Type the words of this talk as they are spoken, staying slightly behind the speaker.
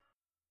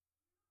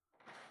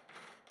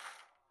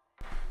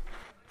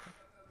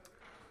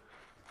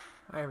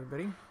Hi,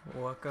 everybody.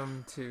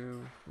 Welcome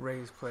to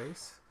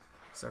Ray'sPlace.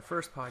 It's our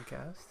first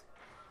podcast,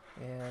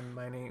 and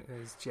my name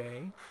is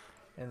Jay,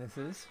 and this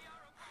is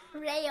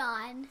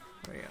Rayon.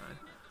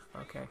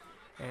 Okay.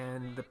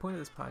 And the point of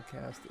this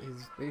podcast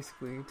is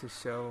basically to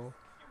show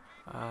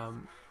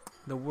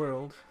the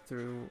world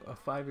through a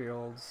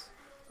 5-year-old's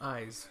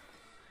eyes.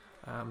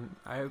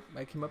 I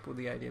came up with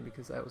the idea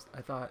because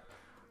I thought,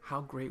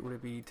 how great would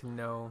it be to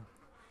know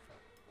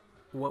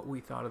what we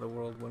thought of the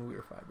world when we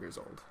were 5 years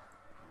old,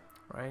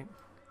 right?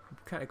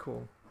 Kind of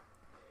cool.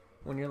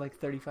 When you're like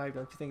 35,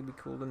 don't you think it'd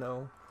be cool to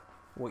know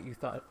what you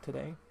thought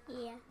today?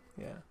 Yeah.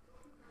 Yeah.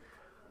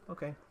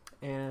 Okay.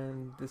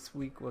 And this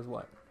week was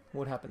what?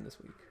 What happened this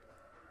week?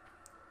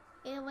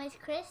 It was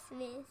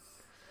Christmas.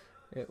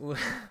 It was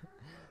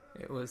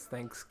it was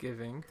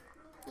Thanksgiving.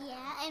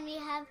 Yeah, and we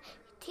have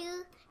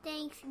 2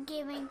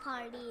 Thanksgiving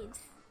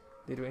parties.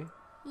 Did we?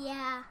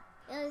 Yeah,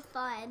 it was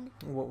fun.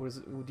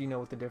 Do you know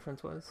what the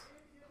difference was?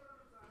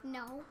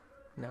 No.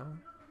 No?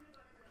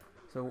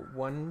 So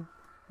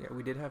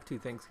we did have 2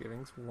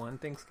 Thanksgivings. One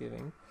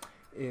Thanksgiving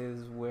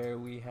is where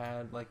we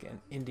had like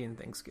an Indian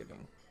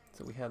Thanksgiving.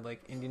 So we had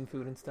like Indian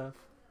food and stuff.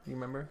 You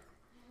remember?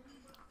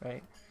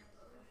 Right?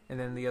 And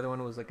then the other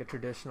one was like a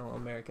traditional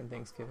American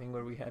Thanksgiving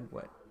where we had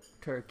what?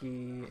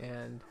 Turkey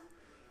and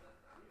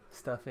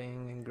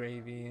stuffing and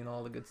gravy and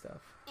all the good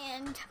stuff.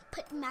 And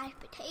put mashed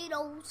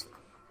potatoes.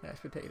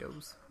 Mashed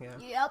potatoes, yeah.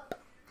 Yep.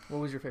 What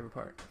was your favorite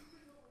part?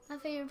 My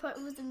favorite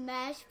part was the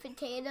mashed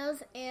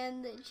potatoes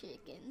and the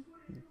chicken.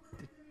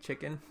 The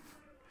chicken?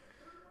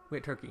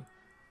 Wait, turkey.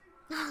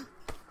 Okay.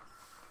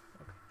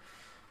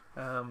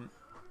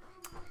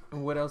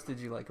 What else did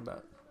you like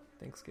about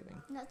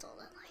Thanksgiving? That's all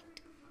I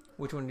liked.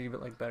 Which one did you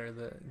like better,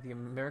 the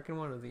American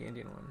one or the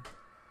Indian one?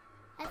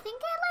 I think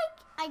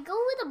I go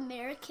with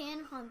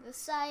American on this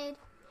side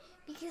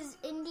because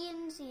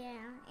Indians,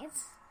 yeah,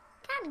 it's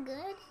kind of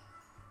good.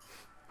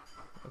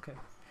 Okay.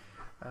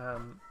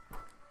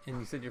 And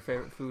you said your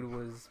favorite food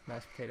was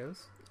mashed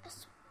potatoes?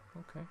 Yes.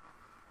 Okay.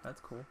 That's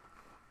cool.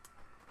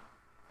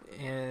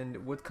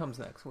 And what comes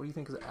next? What do you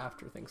think is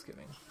after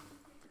Thanksgiving?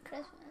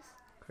 Christmas.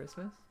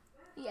 Christmas?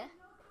 Yeah.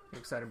 You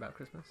excited about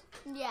Christmas?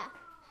 Yeah.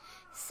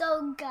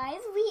 So, guys,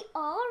 we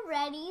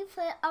already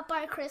put up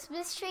our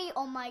Christmas tree.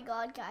 Oh, my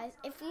God, guys.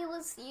 If you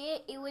will see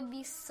it, it would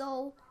be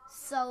so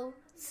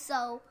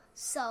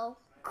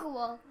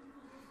cool.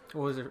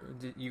 What was it?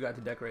 You got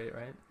to decorate it,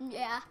 right?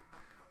 Yeah.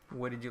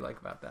 What did you like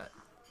about that?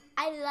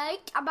 I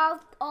liked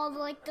about all the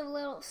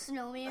little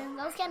snowmen.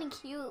 That was kind of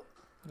cute.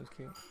 It was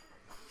cute.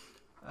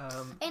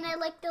 And I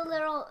like the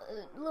little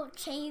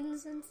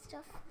chains and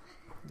stuff.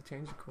 The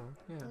chains are cool.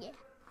 Yeah. Yeah.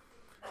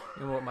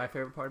 You know what my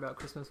favorite part about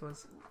Christmas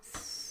was?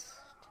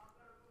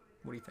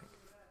 What do you think?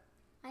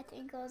 I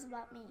think it was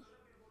about me.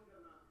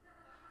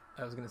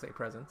 I was going to say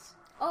presents.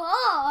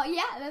 Oh,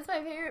 yeah, that's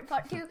my favorite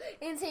part too.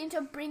 And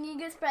Santa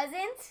bringing us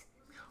presents.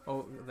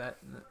 Oh, that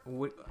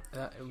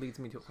leads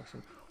me to a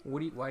question.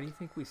 Why do you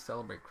think we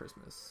celebrate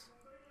Christmas?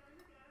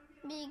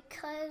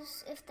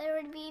 Because if there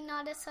would be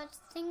not a such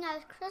thing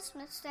as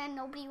Christmas, then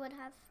nobody would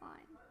have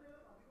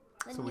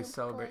fun. So we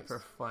celebrate for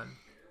fun.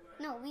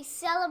 No, we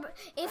celebrate.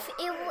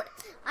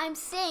 I'm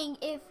saying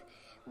if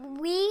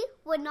we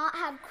would not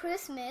have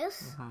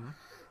Christmas,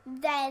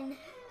 then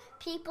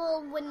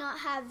people would not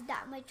have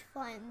that much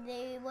fun.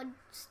 They would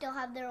still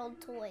have their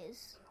old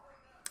toys.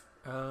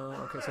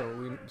 Okay, so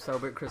we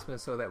celebrate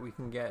Christmas so that we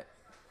can get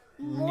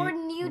more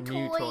new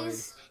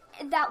toys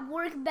that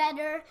work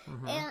better,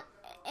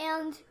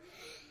 and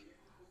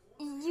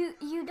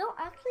you don't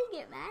actually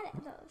get mad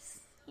at those.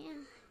 Yeah,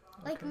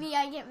 okay. Like me,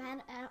 I get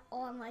mad at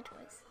all my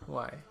toys.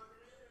 Why?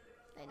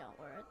 They don't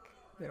work.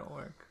 They don't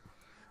work.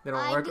 They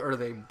don't work, or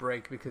they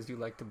break because you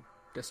like to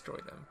destroy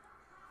them.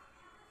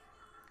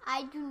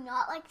 I do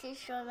not like to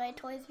destroy my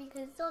toys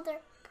because those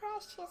are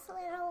precious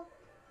little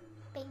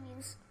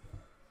babies.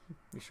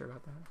 You sure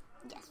about that?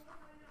 Yes.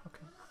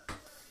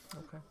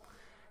 Okay.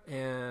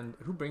 And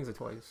who brings the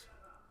toys?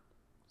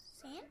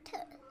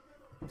 Santa.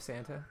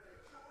 Santa?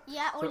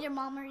 Yeah, or your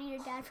mom or your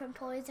dad from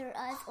Toys R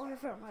Us or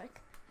from work.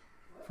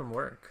 From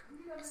work?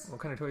 Yes. What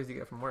kind of toys do you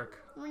get from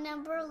work?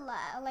 Remember,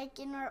 like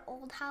in our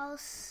old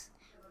house,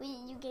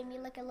 you gave me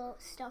like a little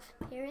stuffed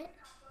parrot?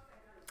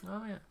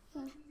 Oh, yeah.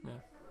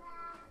 Yeah.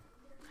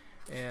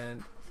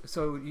 And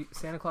so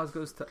Santa Claus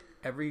goes to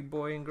every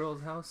boy and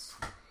girl's house?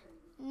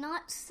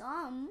 Not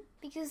some,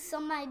 because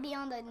some might be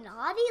on the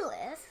naughty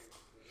list.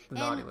 The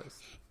naughty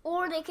list.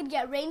 Or they could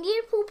get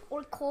reindeer poop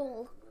or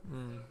coal.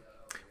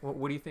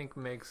 What do you think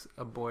makes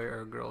a boy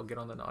or a girl get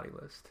on the naughty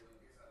list?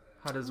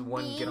 How does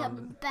one get on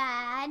the...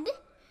 bad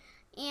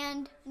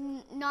and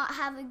not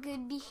have a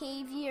good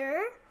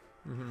behavior.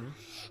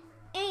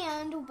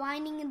 And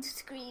whining and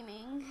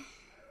screaming.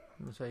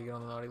 That's how you get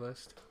on the naughty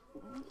list?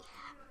 Yeah.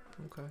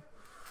 Okay.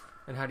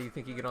 And how do you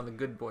think you get on the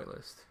good boy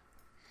list?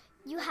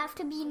 You have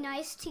to be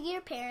nice to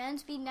your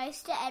parents, be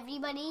nice to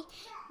everybody,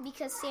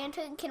 because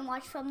Santa can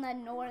watch from the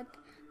North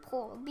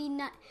Pole.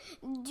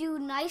 Do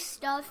nice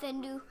stuff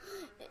and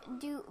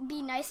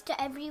be nice to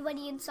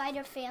everybody inside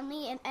your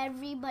family and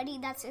everybody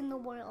that's in the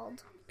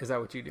world. Is that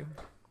what you do?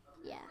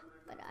 Yeah,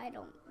 but I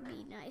don't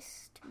be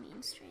nice to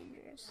mean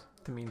strangers.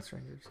 To mean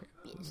strangers?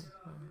 Yeah. Yes.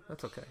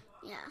 That's okay.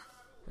 Yeah.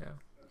 Yeah.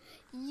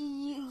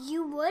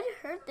 You would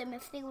hurt them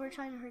if they were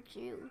trying to hurt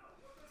you.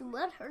 You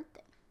would hurt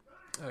them.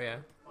 Oh, yeah?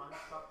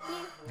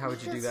 Yeah, How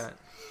would you do that?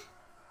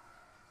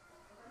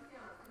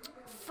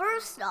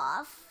 First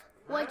off,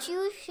 what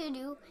you should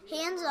do,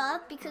 hands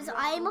up, because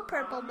I am a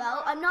purple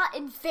belt. I'm not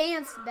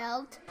advanced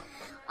belt.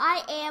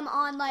 I am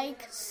on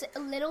like a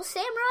little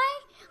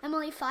samurai. I'm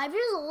only 5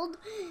 years old.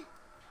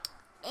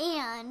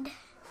 And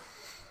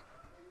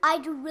I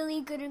do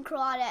really good in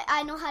karate.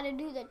 I know how to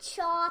do the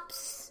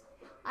chops.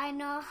 I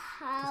know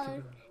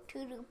how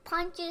to do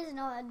punches. I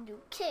know how to do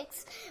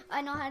kicks.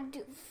 I know how to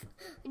do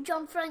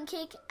jump front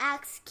kick,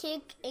 axe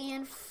kick,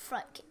 and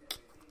front kick.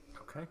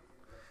 Okay.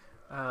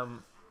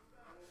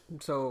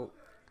 So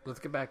let's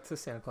get back to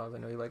Santa Claus. I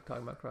know you like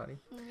talking about karate.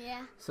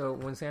 Yeah. So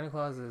when Santa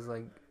Claus is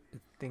like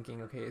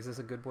thinking, okay, is this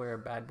a good boy or a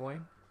bad boy?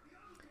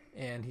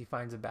 And he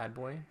finds a bad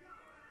boy.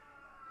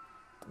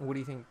 What do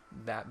you think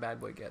that bad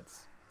boy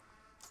gets?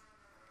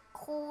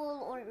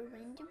 Coal or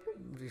reindeer poop?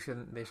 They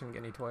shouldn't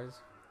get any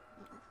toys?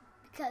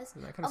 Because,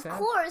 of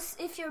course,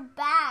 if you're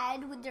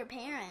bad with your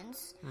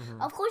parents,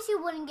 of course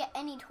you wouldn't get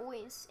any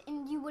toys.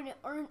 And you wouldn't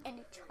earn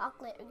any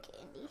chocolate or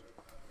candy.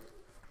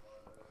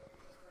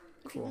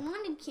 If you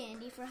wanted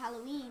candy for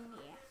Halloween,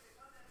 yeah.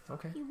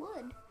 Okay. You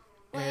would.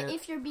 But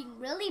if you're being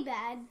really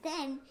bad,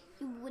 then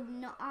you would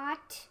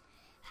not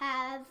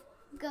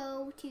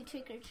go to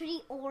trick or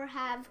treat or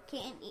have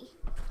candy.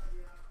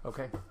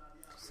 Okay.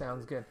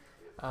 Sounds good.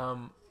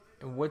 And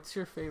what's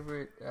your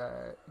favorite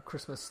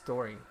Christmas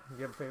story? Do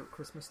you have a favorite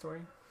Christmas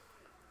story?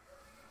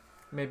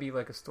 Maybe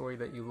like a story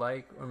that you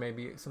like, or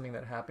maybe something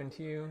that happened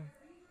to you?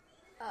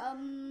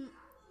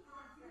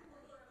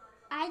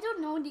 I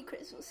don't know any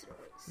Christmas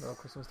stories. No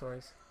Christmas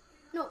stories?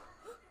 No.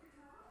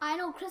 I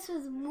know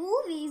Christmas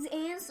movies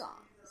and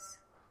songs.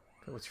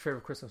 Okay, what's your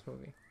favorite Christmas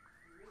movie?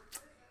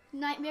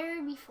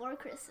 Nightmare Before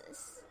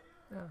Christmas.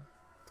 Yeah.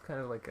 It's kind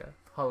of like a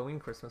Halloween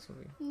Christmas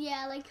movie.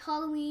 Yeah, like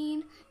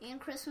Halloween and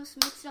Christmas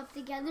mixed up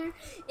together.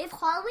 If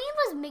Halloween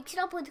was mixed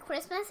up with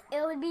Christmas,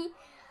 it would be...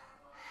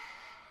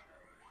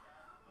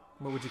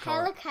 What would you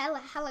call it?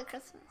 Hella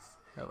Christmas.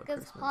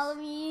 Because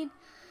Halloween,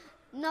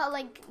 not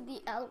like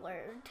the L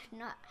word,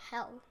 not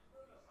hell.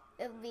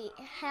 It would be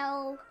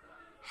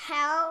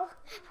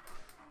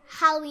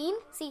Halloween.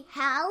 See,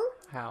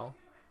 Hal.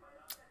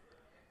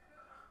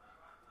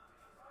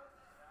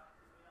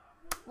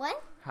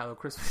 What?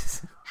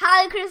 HallowChristmas.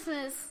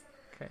 HallowChristmas.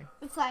 Okay.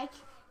 It's like,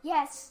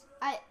 yes,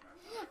 I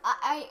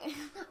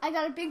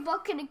got a big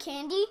bucket of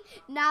candy.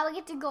 Now I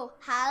get to go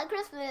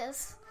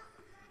HallowChristmas.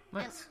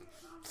 Nice.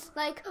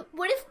 Like,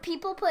 what if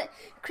people put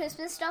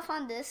Christmas stuff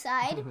on this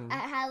side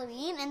at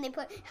Halloween, and they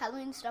put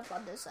Halloween stuff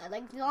on this side,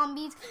 like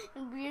zombies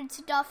and weird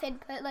stuff,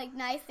 and put like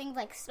nice things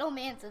like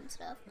snowmans and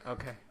stuff.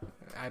 Okay,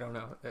 I don't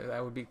know.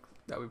 That would be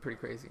pretty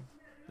crazy.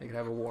 They could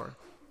have a war.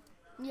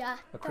 Yeah.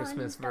 A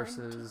Christmas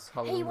versus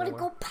Halloween. Hey, you want to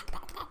war. go? Pop,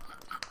 pop, pop,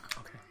 pop, pop.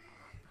 Okay.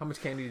 How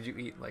much candy did you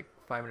eat like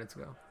 5 minutes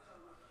ago?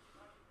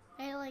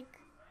 I ate like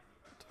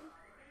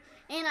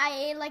 2. And I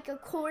ate like a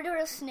quarter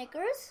of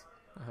Snickers.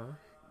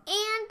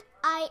 And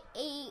I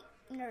ate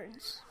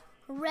Nerds.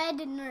 Red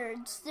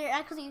Nerds. They're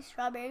actually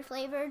strawberry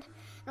flavored.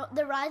 No,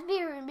 the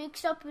raspberry are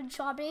mixed up with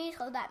strawberry,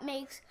 so that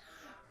makes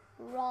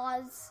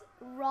Roz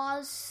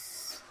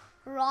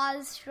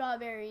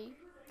strawberry.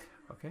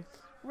 Okay.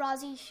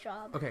 Rozzy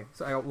Straub. Okay,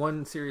 so I got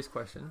one serious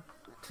question.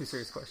 2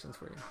 serious questions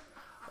for you.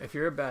 If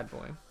you're a bad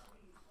boy,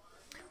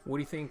 what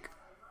do you think,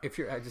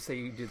 I just say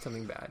you did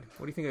something bad,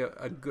 what do you think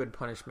a good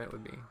punishment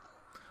would be?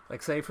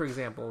 Like, say, for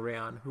example,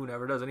 Rayon, who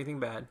never does anything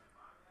bad,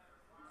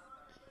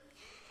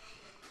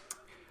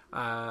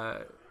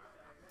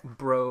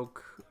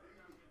 broke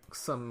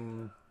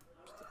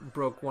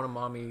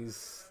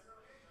mommy's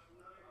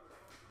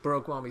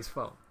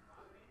phone.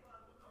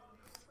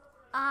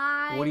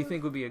 What do you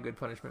think would be a good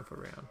punishment for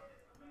Rayon?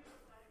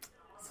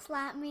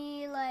 Slap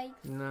me like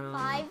No.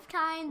 5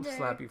 times.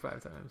 Slap you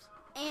 5 times.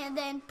 And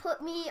then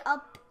put me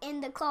up in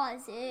the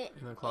closet.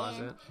 In the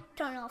closet. And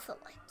turn off the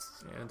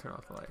lights. Yeah, and turn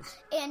off the lights.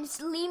 And just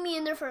leave me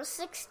in there for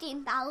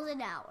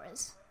 16,000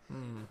 hours.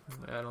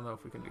 I don't know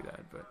if we can do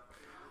that, but...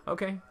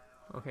 Okay.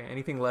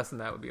 Anything less than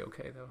that would be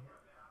okay, though.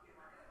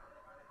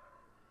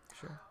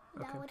 Sure.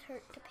 Okay. That would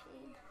hurt to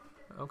pay.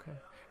 Okay.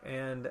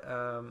 And,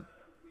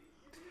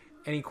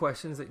 any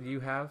questions that you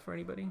have for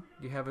anybody?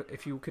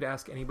 If you could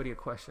ask anybody a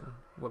question,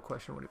 what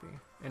question would it be?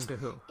 And to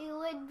who? It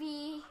would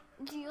be,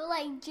 do you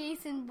like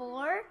Jason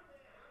Bourne?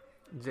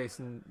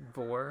 Jason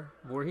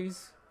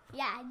Voorhees?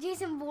 Yeah,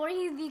 Jason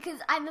Voorhees,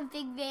 because I'm a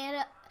big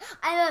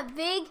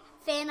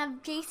fan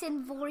of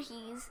Jason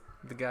Voorhees.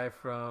 The guy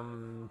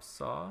from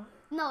Saw?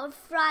 No,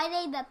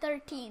 Friday the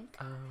 13th.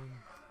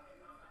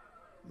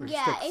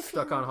 We're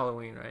stuck on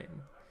Halloween, right?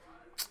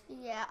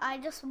 Yeah, I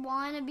just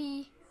want to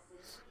be...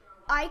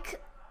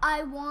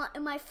 I want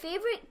my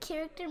favorite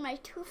character, my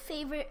 2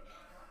 favorite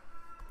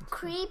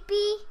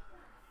creepy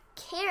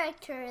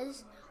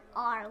characters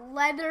are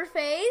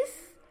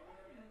Leatherface,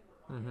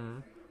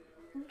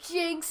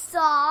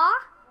 Jigsaw,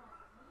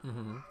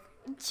 Mm-hmm.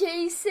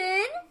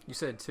 Jason. You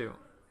said 2.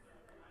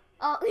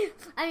 Oh,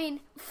 I mean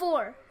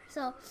 4.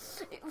 So,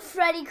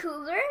 Freddy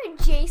Krueger,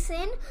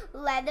 Jason,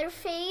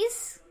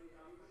 Leatherface,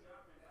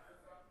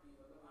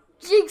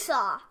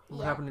 Jigsaw.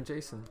 What happened to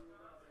Jason?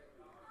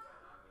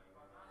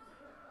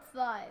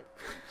 5.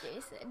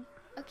 Jason.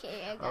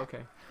 Okay, I got.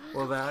 Okay.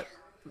 Well,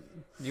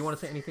 do you want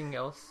to say anything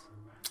else?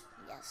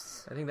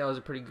 Yes. I think that was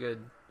a pretty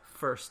good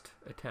first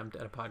attempt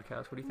at a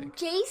podcast. What do you think?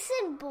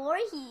 Jason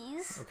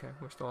Voorhees. Okay,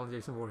 we're still on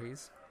Jason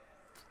Voorhees.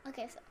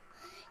 Okay, so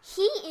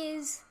he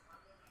is.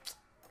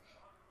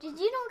 Did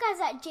you know, guys,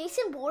 that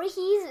Jason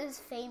Voorhees is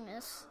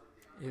famous?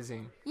 Is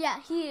he? Yeah,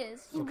 he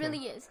is. He Okay.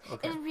 really is.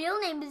 Okay. His real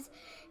name is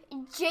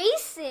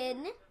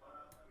Jason.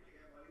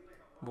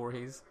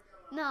 Voorhees?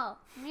 No,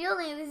 real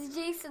name is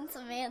Jason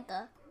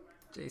Samantha.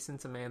 Jason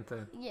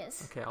Samantha.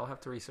 Yes. Okay, I'll have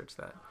to research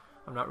that.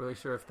 I'm not really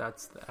sure if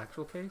that's the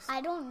actual case.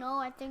 I don't know.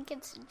 I think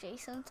it's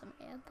Jason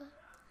Samantha.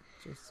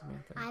 Jason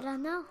Samantha. I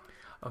don't know.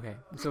 Okay,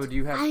 so do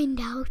you have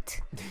out.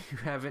 do you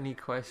have any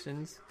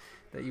questions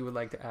that you would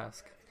like to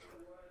ask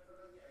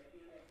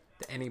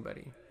to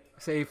anybody?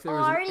 Say if there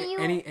was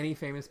any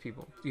famous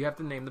people. You have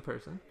to name the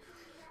person.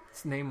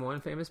 Just name one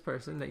famous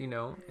person that you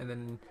know, and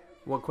then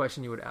what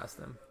question you would ask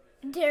them.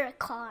 Derek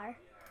Carr.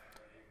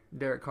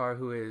 Derek Carr,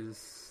 who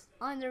is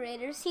On the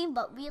Raiders team,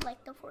 but we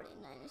like the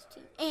 49ers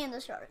team. And the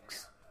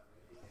Sharks.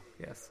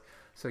 yes.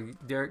 So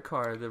Derek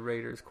Carr, the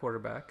Raiders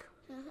quarterback.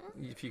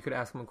 Mm-hmm. If you could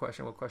ask him a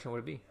question, what question would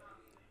it be?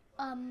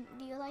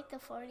 Do you like the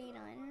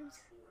 49ers?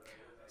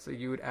 So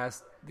you would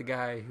ask the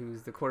guy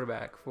who's the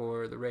quarterback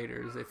for the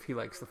Raiders if he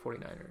likes the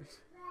 49ers.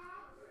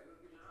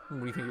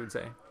 What do you think he would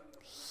say?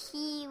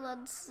 He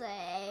would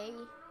say,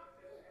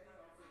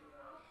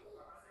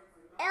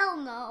 hell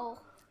no.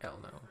 Hell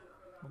no.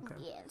 Okay.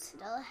 Yeah,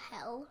 instead of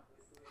hell.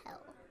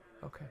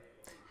 Okay.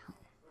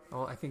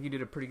 Well, I think you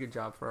did a pretty good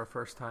job for our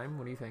first time.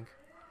 What do you think?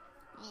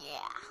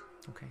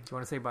 Yeah. Okay. Do you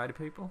want to say bye to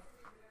people?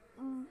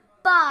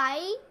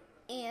 Bye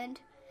and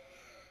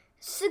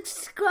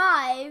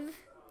subscribe.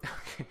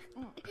 Okay.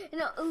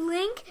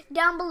 Link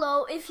down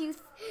below if you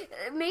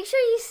make sure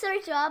you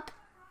search up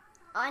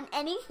on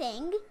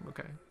anything.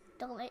 Okay.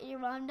 Don't let your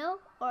mom know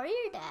or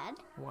your dad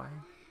Why?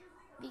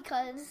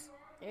 because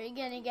they're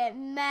gonna get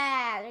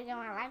mad. They're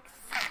gonna like,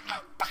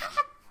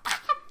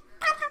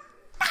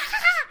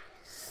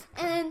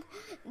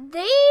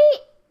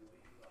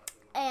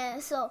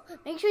 and so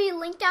make sure you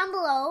link down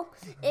below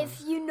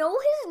if you know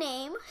his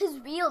name, his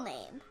real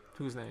name.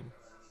 Whose name?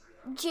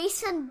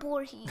 Jason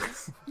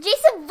Voorhees.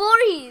 Jason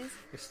Voorhees.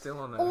 You're still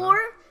on that. Or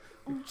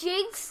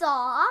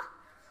Jigsaw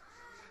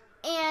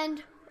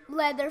and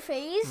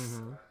Leatherface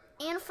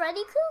and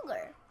Freddy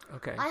Krueger.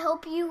 Okay. I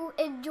hope you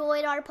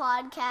enjoyed our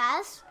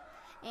podcast.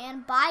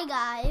 And bye,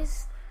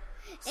 guys.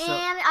 So-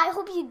 and I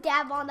hope you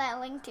dab on that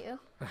link too.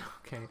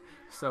 Okay.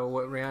 So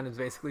what Rayan is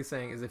basically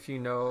saying is if you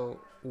know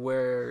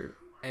where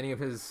any of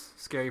his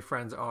scary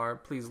friends are,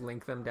 please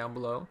link them down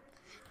below.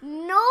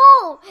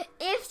 No!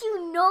 If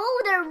you know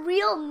their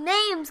real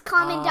names,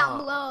 comment down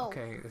below.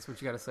 Okay, that's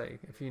what you gotta say.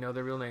 If you know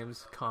their real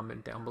names,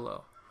 comment down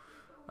below.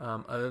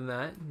 Other than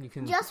that, you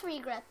can... Just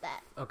regret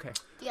that. Okay.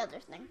 The other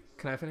thing.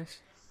 Can I finish?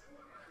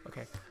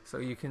 Okay. So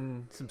you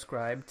can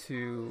subscribe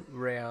to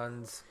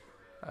Rayan's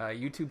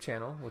YouTube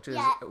channel, which is...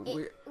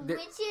 which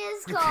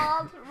is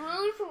called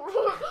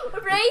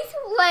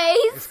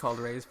Ray'sPlace. It's called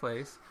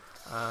Ray'sPlace.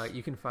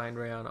 You can find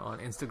Rayan on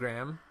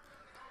Instagram.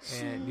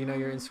 And you know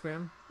your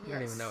Instagram? You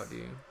don't even know it, do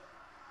you?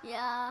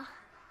 Yeah.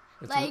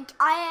 It's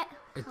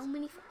how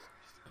many followers?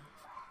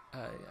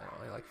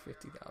 only like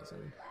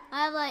 50,000.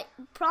 I have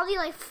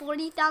probably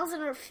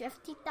 40,000 or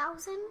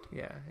 50,000.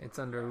 Yeah, it's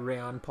under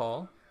Rayan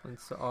Paul.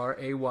 It's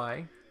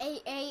RayAAN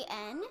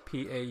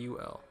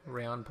Paul.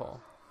 Rayan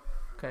Paul.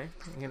 Okay,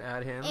 you can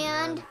add him.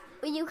 And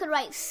you could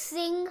write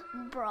Sing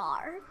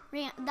Brar.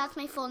 That's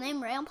my full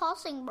name, Rayan Paul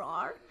Sing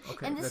Brar.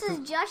 Okay, and this is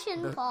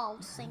Justin Paul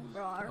Sing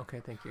Brar.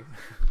 Okay, thank you.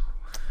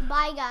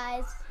 Bye,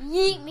 guys.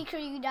 Yeet. Make sure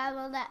you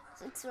download that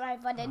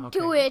subscribe button. Okay.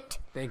 Do it.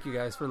 Thank you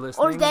guys for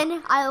listening. Or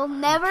then I'll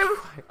never,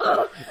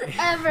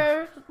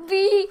 ever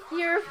be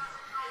your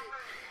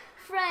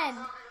friend.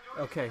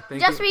 Okay, thank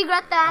Just you.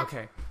 regret that.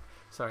 Okay,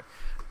 sorry.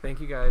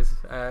 Thank you guys.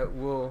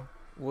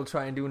 We'll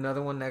try and do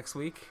another one next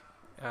week.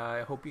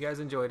 I hope you guys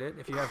enjoyed it.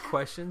 If you have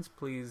questions,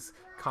 please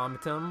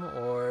comment them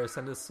or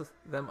send us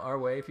them our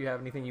way. If you have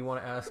anything you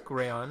want to ask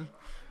Rayan,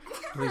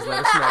 please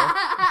let us know.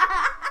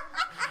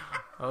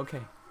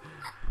 Okay.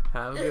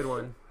 Have a good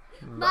one.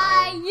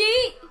 Bye.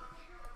 Yeet.